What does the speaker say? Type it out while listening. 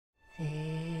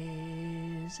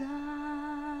There's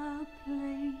a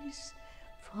place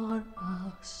for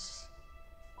us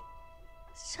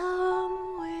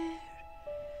somewhere,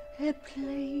 a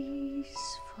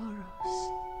place for us.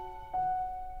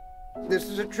 This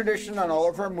is a tradition on all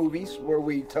of our movies where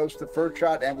we toast the first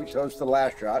shot and we toast the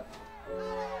last shot.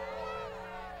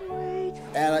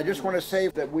 And I just want to say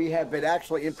that we have been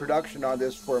actually in production on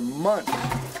this for months.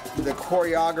 The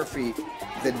choreography,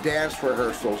 the dance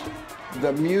rehearsals,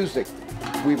 the music.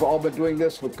 We've all been doing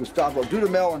this with Gustavo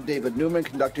Dudamel and David Newman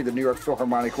conducting the New York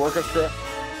Philharmonic Orchestra.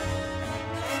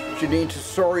 Janine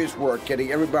Tesori's work,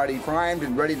 getting everybody primed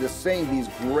and ready to sing these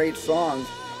great songs,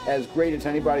 as great as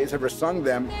anybody has ever sung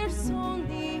them.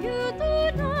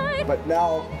 But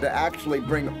now to actually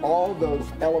bring all those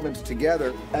elements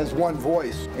together as one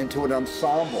voice into an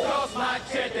ensemble.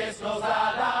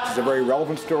 It's a very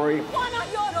relevant story. One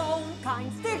of your own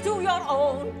kind, stick to your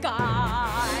own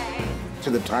kind. To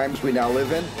the times we now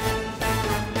live in.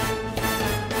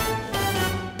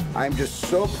 I'm just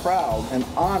so proud and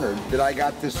honored that I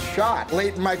got this shot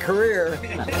late in my career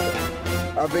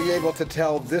of being able to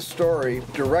tell this story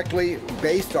directly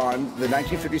based on the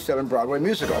 1957 Broadway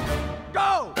musical.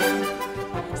 Go!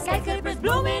 Skyscrapers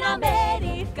bloom in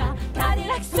America,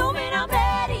 Cadillacs zoom in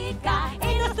America,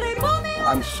 industry boom in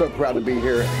I'm so proud to be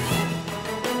here.